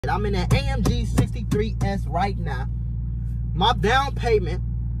I'm in an AMG 63s right now. My down payment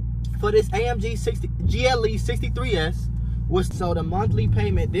for this AMG GLE 63s was, so the monthly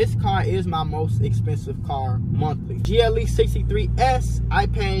payment, this car is my most expensive car monthly. GLE 63s, I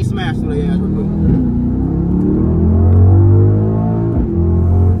pay smash the ass with.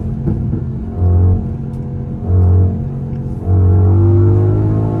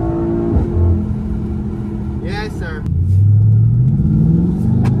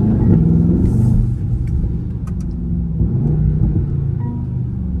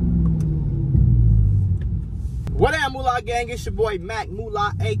 What up, Mula gang? It's your boy Mac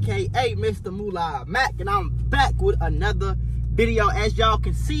Mula, aka Mr. Mula Mac, and I'm back with another video. As y'all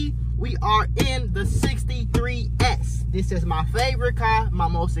can see, we are in the 63s. This is my favorite car, my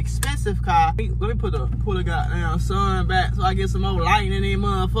most expensive car. Let me pull the goddamn sun back so I get some more light in there,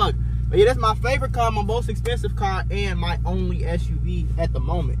 motherfucker. But yeah, that's my favorite car, my most expensive car, and my only SUV at the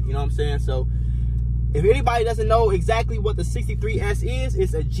moment. You know what I'm saying? So if anybody doesn't know exactly what the 63s is,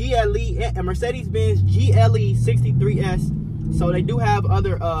 it's a GLE, a Mercedes-Benz GLE 63s. So they do have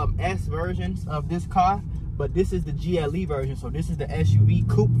other S versions of this car, but this is the GLE version. So this is the SUV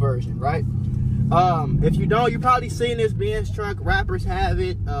coupe version, right? If you don't, you've probably seen this Benz truck. Rappers have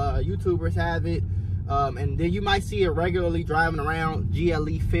it, YouTubers have it, and then you might see it regularly driving around.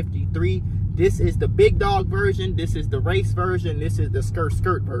 GLE 53. This is the big dog version. This is the race version. This is the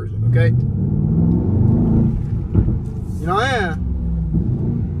skirt version, okay? You know, yeah,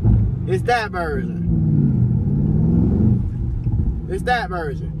 it's that version. It's that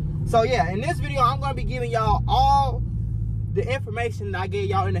version. So yeah, in this video, I'm gonna be giving y'all all the information that I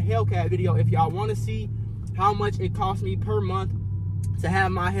gave y'all in the Hellcat video. If y'all want to see how much it costs me per month to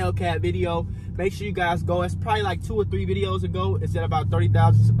have my Hellcat video, make sure you guys go. It's probably like 2 or 3 videos ago. It's at about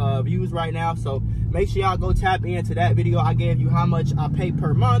 30,000 views right now. So make sure y'all go tap into that video. I gave you how much I pay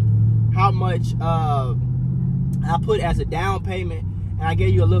per month, how much I put as a down payment, and I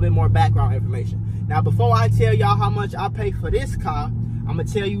gave you a little bit more background information. Now, before I tell y'all how much I pay for this car, I'm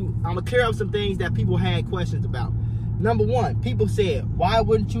gonna clear up some things that people had questions about. Number one, people said, why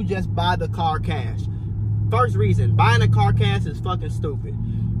wouldn't you just buy the car cash? First reason, buying a car cash is fucking stupid.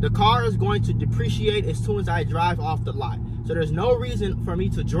 The car is going to depreciate as soon as I drive off the lot. So there's no reason for me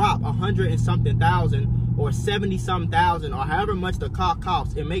to drop 100 and something thousand or 70 something thousand or however much the car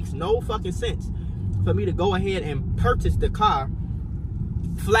costs. It makes no fucking sense for me to go ahead and purchase the car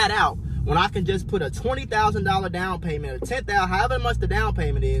flat out when I can just put a $20,000 down payment or $10,000, however much the down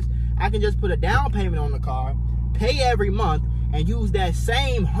payment is. I can just put a down payment on the car, pay every month, and use that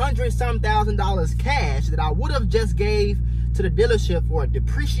same $100-some-thousand cash that I would have just gave to the dealership for a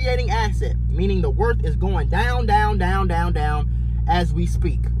depreciating asset, meaning the worth is going down, down, down, down, down as we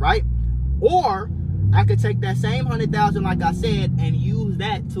speak, right? Or I could take that same $100,000, like I said, and use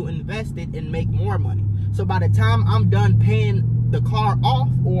that to invest it and make more money. So by the time I'm done paying the car off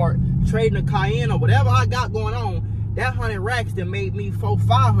or trading the car in or whatever I got going on, that 100 racks that made me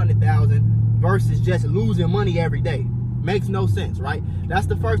 $500,000 versus just losing money every day. Makes no sense, right? That's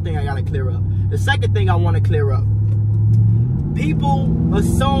the first thing I gotta clear up. The second thing I want to clear up: people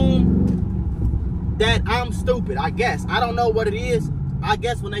assume that I'm stupid. I guess I don't know what it is. I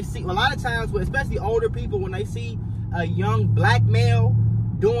guess when they see, a lot of times, especially older people, when they see a young black male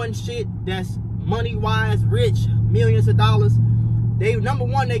doing shit that's money-wise rich, millions of dollars, they, number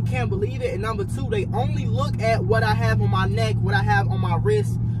one, they can't believe it, and number two, they only look at what I have on my neck, what I have on my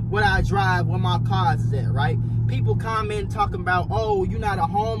wrist, what I drive, where my car is at, right? People comment talking about, oh, you're not a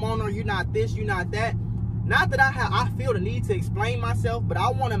homeowner, you're not this, you're not that. Not that I feel the need to explain myself, but I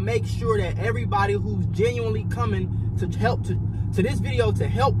want to make sure that everybody who's genuinely coming to help to this video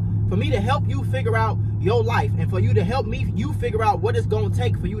for me to help you figure out your life, and for you to help you figure out what it's going to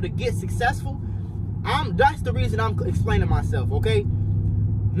take for you to get successful. That's the reason I'm explaining myself, okay?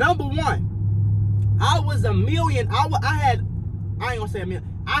 Number one, I was a million. I ain't gonna say a million.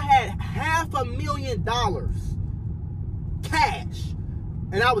 I had $500,000 cash,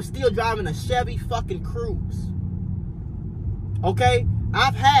 and I was still driving a Chevy fucking Cruze. Okay,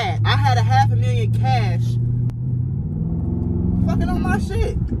 I had $500,000 cash. Fucking on my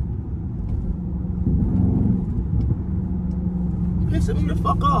shit. Pissing me the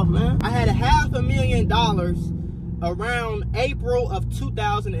fuck off, man. I had $500,000 around April of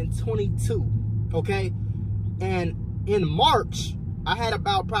 2022, okay? And in March, I had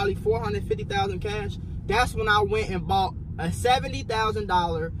about probably $450,000 cash. That's when I went and bought a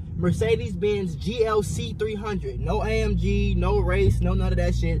 $70,000 Mercedes-Benz GLE 300. No AMG, no race, no none of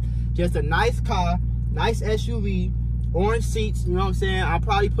that shit. Just a nice car, nice SUV, orange seats, you know what I'm saying? I'll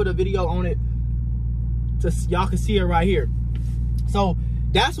probably put a video on it so y'all can see it right here. So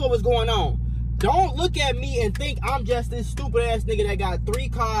That's what was going on. Don't look at me and think I'm just this stupid ass nigga that got 3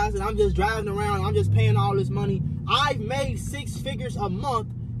 cars and I'm just driving around and I'm just paying all this money. I've made 6 figures a month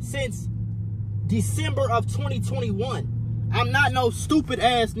since December of 2021. I'm not no stupid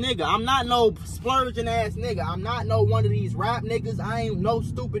ass nigga. I'm not no splurging ass nigga. I'm not no one of these rap niggas. I ain't no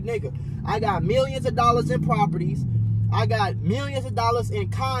stupid nigga. I got millions of dollars in properties. I got millions of dollars in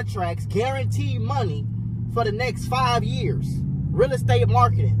contracts, guaranteed money for the next 5 years. Real estate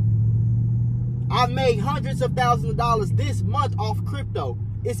marketing. I've made hundreds of thousands of dollars this month off crypto.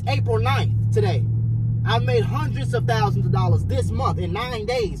 It's April 9th today. I've made hundreds of thousands of dollars this month in 9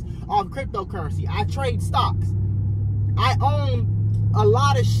 days off cryptocurrency. I trade stocks. I own a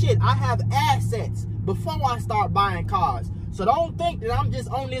lot of shit. I have assets before I start buying cars. So don't think that I'm just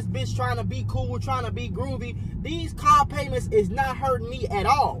on this bitch trying to be cool, trying to be groovy. These car payments is not hurting me at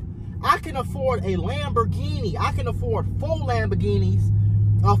all. I can afford a Lamborghini. I can afford 4 Lamborghinis,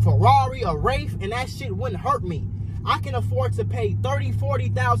 a Ferrari, a Wraith, and that shit wouldn't hurt me. I can afford to pay $30,000,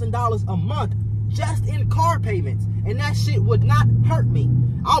 $40,000 a month just in car payments, and that shit would not hurt me.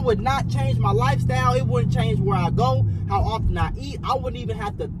 I would not change my lifestyle. It wouldn't change where I go, how often I eat. I wouldn't even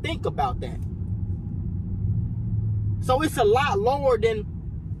have to think about that. So it's a lot lower than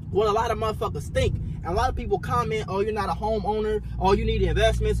what a lot of motherfuckers think. And a lot of people comment, oh, you're not a homeowner, oh, you need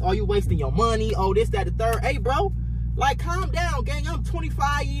investments, oh, you wasting your money, oh, this, that, the third. Hey, bro, like, calm down, gang. I'm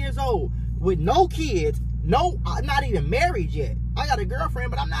 25 years old with no kids. No, I'm not even married yet. I got a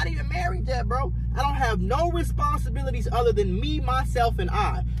girlfriend, but I'm not even married yet, bro. I don't have no responsibilities other than me, myself, and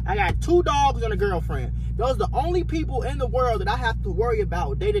I. I got 2 dogs and a girlfriend. Those are the only people in the world that I have to worry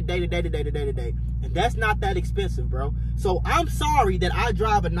about day to day to day to day to day to day. And that's not that expensive, bro. So I'm sorry that I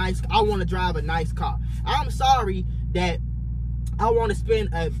want to drive a nice car. I'm sorry that I want to spend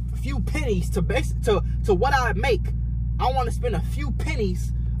a few pennies to what I make. I want to spend a few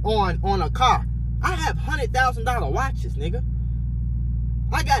pennies on a car. I have $100,000 watches, nigga.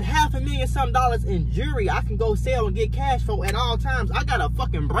 I got $500,000 something in jewelry I can go sell and get cash for at all times. I got a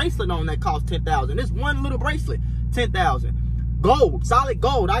fucking bracelet on that costs $10,000. This one little bracelet, $10,000. Gold, solid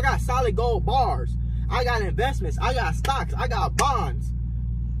gold. I got solid gold bars. I got investments. I got stocks. I got bonds.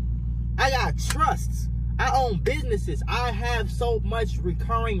 I got trusts. I own businesses. I have so much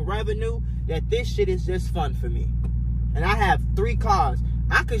recurring revenue that this shit is just fun for me. And I have 3 cars.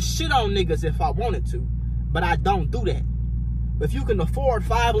 I could shit on niggas if I wanted to, but I don't do that. If you can afford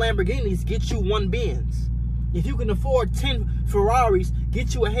 5 Lamborghinis, get you 1 Benz. If you can afford 10 Ferraris,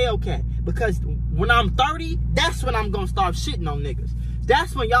 get you a Hellcat. Because when I'm 30, that's when I'm going to start shitting on niggas.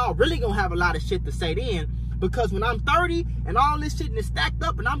 That's when y'all really going to have a lot of shit to say then. Because when I'm 30 and all this shit is stacked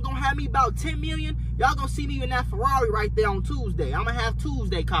up and I'm going to have me about 10 million, y'all going to see me in that Ferrari right there on Tuesday. I'm going to have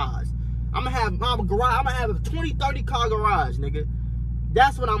Tuesday cars. I'm going to have my garage. I'm going to have a 20, 30 car garage, nigga.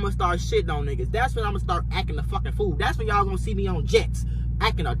 That's when I'm going to start shitting on niggas. That's when I'm going to start acting a fucking fool. That's when y'all going to see me on jets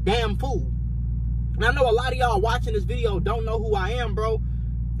acting a damn fool. And I know a lot of y'all watching this video don't know who I am, bro.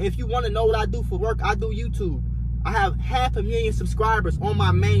 If you want to know what I do for work, I do YouTube. I have 500,000 subscribers on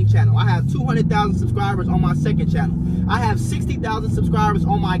my main channel. I have 200,000 subscribers on my second channel. I have 60,000 subscribers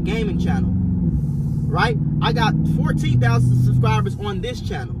on my gaming channel. Right? I got 14,000 subscribers on this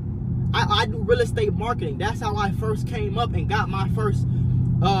channel. I do real estate marketing. That's how I first came up and got my first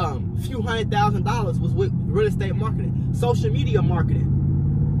few $100,000 was with real estate marketing, social media marketing.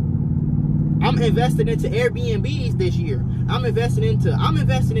 I'm investing into Airbnbs this year. I'm investing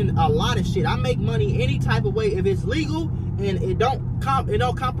in a lot of shit. I make money any type of way. If it's legal and it don't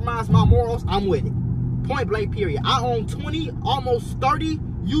compromise my morals, I'm with it. Point blank period. I own 20, almost 30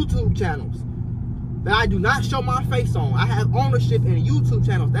 YouTube channels that I do not show my face on. I have ownership in YouTube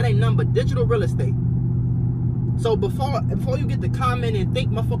channels. That ain't nothing but digital real estate. So before you get to comment and think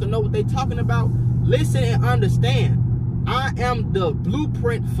motherfucker know what they talking about, listen and understand. I am the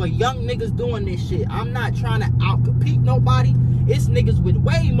blueprint for young niggas doing this shit. I'm not trying to outcompete nobody. It's niggas with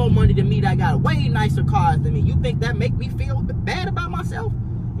way more money than me that got way nicer cars than me. You think that make me feel bad about myself?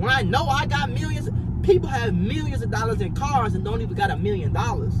 When I know I got millions, people have millions of dollars in cars and don't even got $1 million.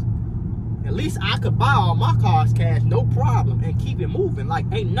 At least I could buy all my cars cash, no problem, and keep it moving like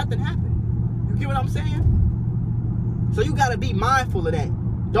ain't nothing happened. You get what I'm saying? So you gotta be mindful of that.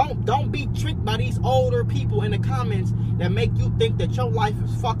 Don't be tricked by these older people in the comments that make you think that your life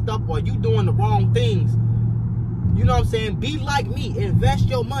is fucked up or you doing the wrong things. You know what I'm saying? Be like me. Invest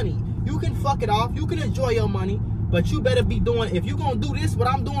your money. You can fuck it off. You can enjoy your money. But you better be doing, if you're going to do this, what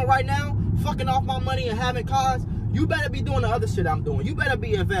I'm doing right now, fucking off my money and having cars, you better be doing the other shit I'm doing. You better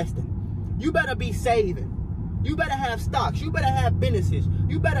be investing. You better be saving. You better have stocks. You better have businesses.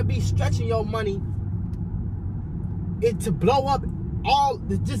 You better be stretching your money to blow up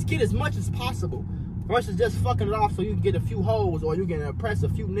just get as much as possible versus just fucking it off so you can get a few hoes or you can impress a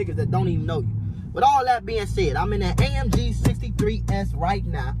few niggas that don't even know you. With all that being said, I'm in that AMG 63s right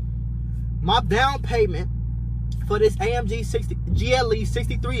now. My down payment for this AMG GLE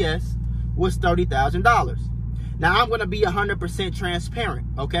 63s was $30,000. Now I'm gonna be 100% transparent,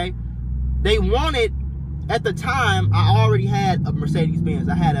 okay? They wanted, at the time, I already had a Mercedes-Benz.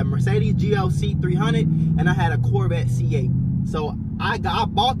 I had a Mercedes GLC 300 and I had a Corvette C8. So I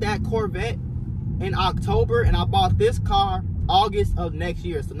bought that Corvette in October and I bought this car August of next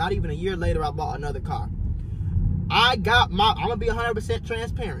year. So not even a year later, I bought another car. I'm gonna be 100%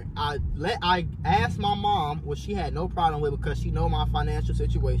 transparent. I asked my mom, which she had no problem with because she know my financial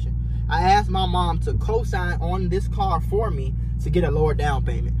situation. I asked my mom to co-sign on this car for me to get a lower down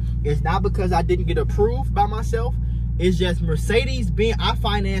payment. It's not because I didn't get approved by myself. It's just Mercedes-Benz. I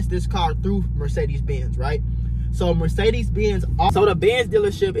financed this car through Mercedes-Benz, right? So Mercedes-Benz, so the Benz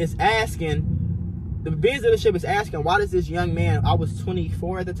dealership is asking, why does this young man, I was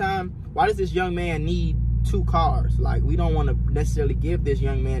 24 at the time, why does this young man need 2 cars? Like, we don't want to necessarily give this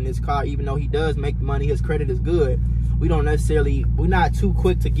young man this car, even though he does make money, his credit is good. We're not too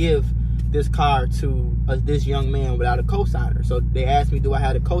quick to give this car to this young man without a cosigner. So they asked me, do I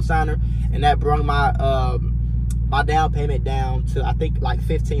have a cosigner? And that brought my my down payment down to, I think, like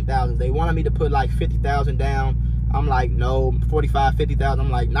 $15,000. They wanted me to put like $50,000 down. I'm like, no, $45,000, $50,000. I'm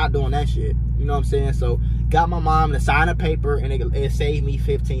like, not doing that shit. You know what I'm saying? So got my mom to sign a paper and it saved me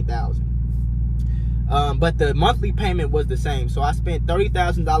 $15,000. But the monthly payment was the same. So I spent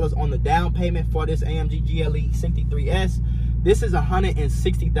 $30,000 on the down payment for this AMG GLE 63s. This is a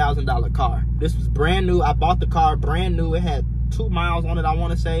 $160,000 car. This was brand new. I bought the car brand new. It had 2 miles on it, I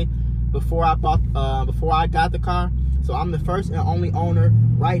want to say, before I got the car. So I'm the first and only owner.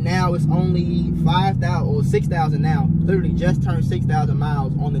 Right now it's only 5,000 or 6,000 now. Literally just turned 6,000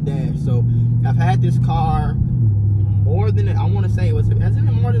 miles on the dash. So I've had this car more than, I want to say, has it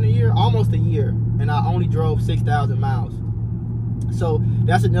been more than a year? Almost a year. And I only drove 6,000 miles. So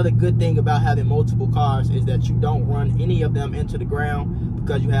that's another good thing about having multiple cars, is that you don't run any of them into the ground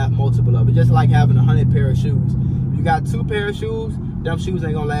because you have multiple of it. Just like having 100 pair of shoes. If you got 2 pair of shoes, them shoes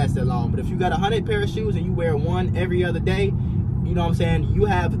ain't gonna last that long. But if you got 100 pair of shoes and you wear one every other day, you know what I'm saying, you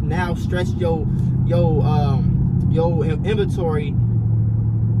have now stretched your inventory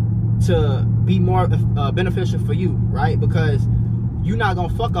to be more beneficial for you, right? Because you're not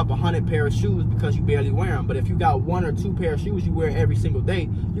gonna fuck up 100 pair of shoes because you barely wear them. But if you got 1 or 2 pair of shoes you wear every single day,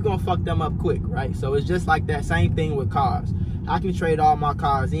 you're gonna fuck them up quick, right? So it's just like that same thing with cars. I can trade all my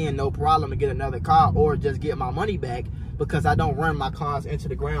cars in, no problem, and get another car, or just get my money back because I don't run my cars into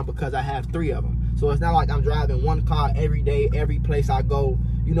the ground because I have 3 of them. So it's not like I'm driving one car every day, every place I go.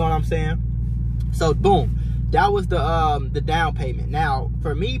 You know what I'm saying? So boom, that was the down payment. Now,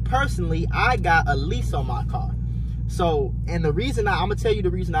 for me personally, I got a lease on my car. So, and the reason I'm gonna tell you the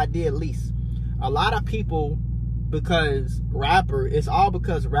reason I did lease. A lot of people, it's all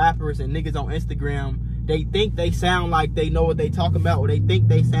because rappers and niggas on Instagram, they think they sound like they know what they talking about, or they think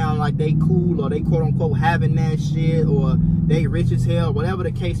they sound like they cool, or they quote unquote having that shit, or they rich as hell, whatever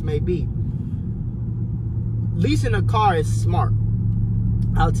the case may be. Leasing a car is smart.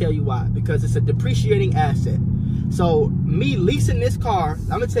 I'll tell you why. Because it's a depreciating asset. So me leasing this car,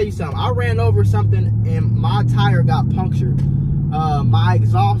 I'm gonna tell you something. I ran over something and my tire got punctured. My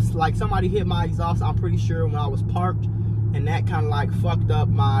exhaust, like somebody hit my exhaust, I'm pretty sure, when I was parked, and that kind of like fucked up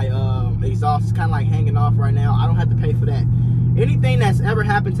my exhaust. It's kind of like hanging off right now. I don't have to pay for that. Anything that's ever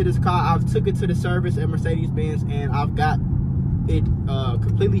happened to this car, I've took it to the service at Mercedes-Benz and I've got it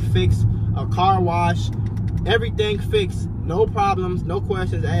completely fixed, a car wash, everything fixed, no problems, no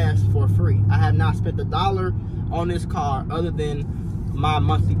questions asked, for free. I have not spent $1 on this car other than my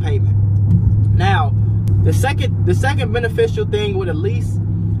monthly payment. Now, the second beneficial thing with a lease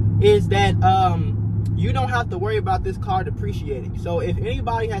is that you don't have to worry about this car depreciating. So if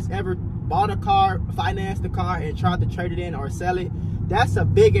anybody has ever bought a car, financed a car, and tried to trade it in or sell it, that's a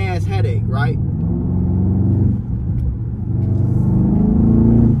big ass headache, right?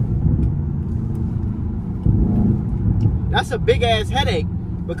 That's a big ass headache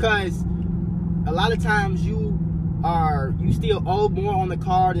because a lot of times you still owe more on the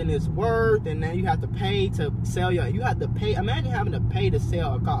car than it's worth, and then you have to pay to sell imagine having to pay to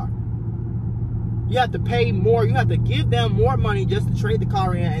sell a car. You have to pay more, you have to give them more money just to trade the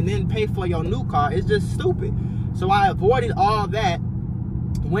car in and then pay for your new car. It's just stupid. So I avoided all that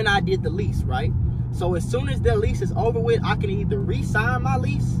when I did the lease, right? So as soon as the lease is over with, I can either re-sign my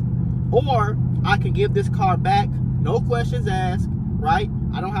lease or I can give this car back, no questions asked, right?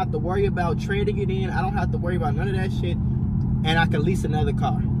 I don't have to worry about trading it in. I don't have to worry about none of that shit. and I can lease another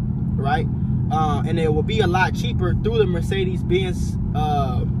car, right? And it will be a lot cheaper through the Mercedes-Benz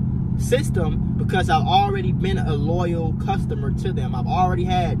system, because I've already been a loyal customer to them. I've already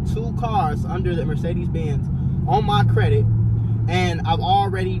had 2 cars under the Mercedes-Benz on my credit, and I've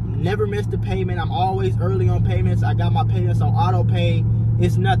already never missed a payment. I'm always early on payments. I got my payments on auto pay.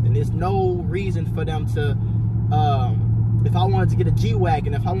 It's nothing. It's no reason for them to, if I wanted to get a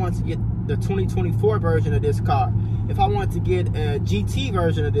G-Wagon, if I wanted to get the 2024 version of this car, if I wanted to get a GT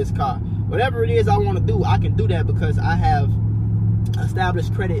version of this car, whatever it is I want to do, I can do that because I have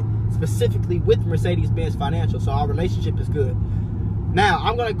established credit specifically with Mercedes-Benz Financial, so our relationship is good. Now,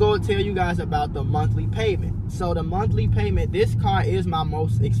 I'm going to go and tell you guys about the monthly payment. So the monthly payment, this car is my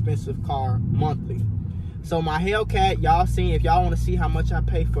most expensive car monthly. So my Hellcat, y'all seen, if y'all want to see how much I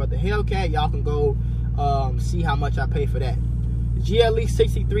pay for the Hellcat, y'all can go see how much I pay for that. GLE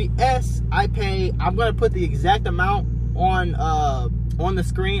 63s, I pay, I'm going to put the exact amount on the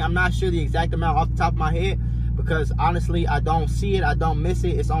screen. I'm not sure the exact amount off the top of my head, because honestly, I don't see it, I don't miss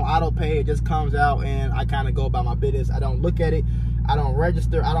it. It's on auto pay. It just comes out and I kind of go about my business. I don't look at it, I don't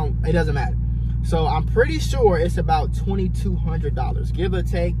register, it doesn't matter. So I'm pretty sure it's about $2,200, give or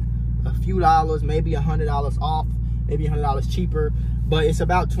take a few dollars, maybe $100 off, maybe $100 cheaper, but it's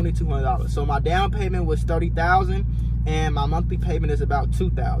about $2,200. So my down payment was $30,000 and my monthly payment is about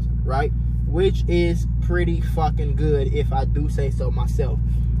 $2,000, right? Which is pretty fucking good, if I do say so myself.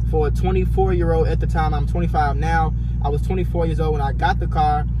 For a 24-year-old, at the time, I'm 25 now, I was 24 years old when I got the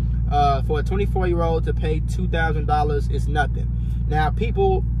car. For a 24-year-old to pay $2,000 is nothing. Now,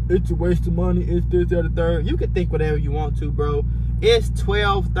 people, it's a waste of money, it's this, that, the third. You can think whatever you want to, bro. It's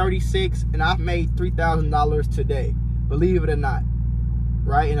 $12.36, and I've made $3,000 today, believe it or not,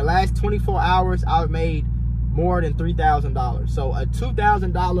 right? In the last 24 hours, I've made more than $3,000. So a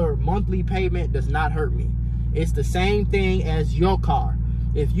 $2,000 monthly payment does not hurt me. It's the same thing as your car.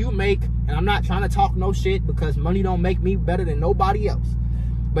 If you make, and I'm not trying to talk no shit because money don't make me better than nobody else,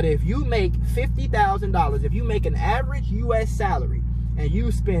 but if you make $50,000, if you make an average U.S. salary and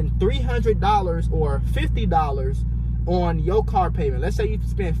you spend $300 or $50 on your car payment, let's say you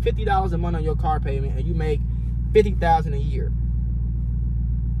spend $50 a month on your car payment and you make $50,000 a year,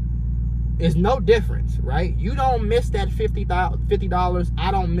 it's no difference, right? You don't miss that $50.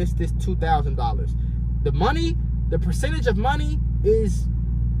 I don't miss this $2,000. The money, the percentage of money is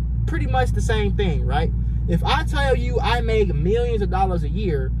pretty much the same thing, right? If I tell you I make millions of dollars a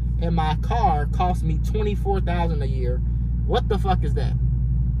year and my car costs me $24,000 a year, what the fuck is that,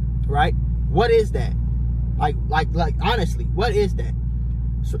 right? What is that? Like honestly, what is that?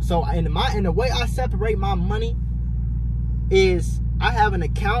 So in the way I separate my money is I have an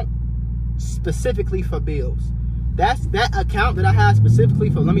account specifically for bills. That's that account that I have specifically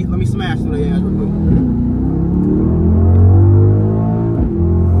for. Let me smash through the ads real quick.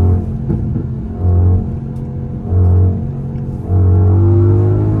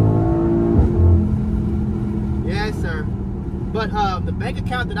 But the bank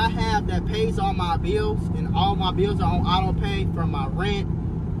account that I have that pays all my bills, and all my bills are on auto pay, from my rent,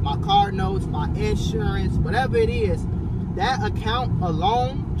 my car notes, my insurance, whatever it is, that account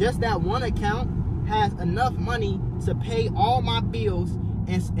alone, just that one account, has enough money to pay all my bills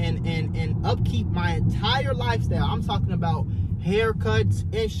and upkeep my entire lifestyle. I'm talking about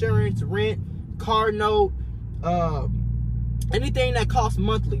haircuts, insurance, rent, car note, anything that costs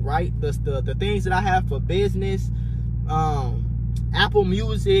monthly, right? The things that I have for business, Apple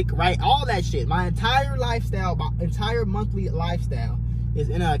Music, right? All that shit. My entire lifestyle, my entire monthly lifestyle is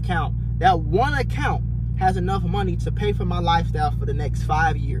in an account. That one account has enough money to pay for my lifestyle for the next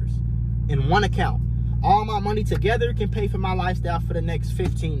 5 years. In one account. All my money together can pay for my lifestyle for the next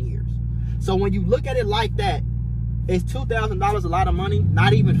 15 years. So when you look at it like that, is $2,000 a lot of money?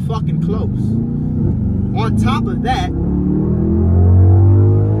 Not even fucking close. On top of that,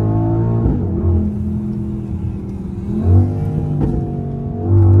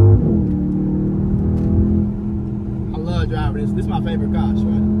 driving this is my favorite car,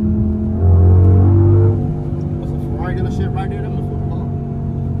 right? What's a Ferrari dealership right there? That motherfucker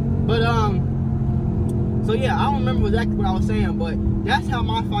hard. But so yeah, I don't remember exactly what I was saying, but that's how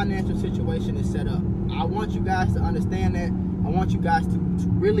my financial situation is set up. I want you guys to understand that. I want you guys to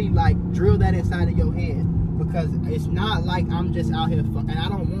really like drill that inside of your head, because it's not like I'm just out here and I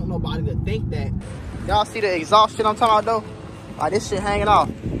don't want nobody to think that. Y'all see the exhaust shit I'm talking about though? Like this shit hanging off.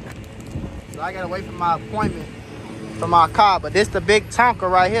 So I gotta wait for my appointment for my car, but this the big Tonka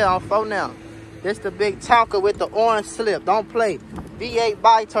right here on 4 now. This the big Tonka with the orange slip. Don't play. V8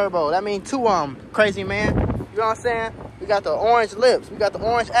 bi-turbo. That means 2 crazy man. You know what I'm saying? We got the orange lips. We got the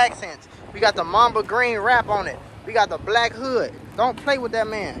orange accents. We got the Mamba green wrap on it. We got the black hood. Don't play with that,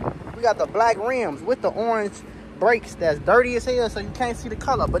 man. We got the black rims with the orange brakes that's dirty as hell, so you can't see the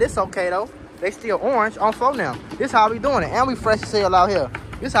color. But it's okay, though. They still orange on 4 now. This how we doing it. And we fresh as hell out here.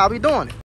 This how we doing it.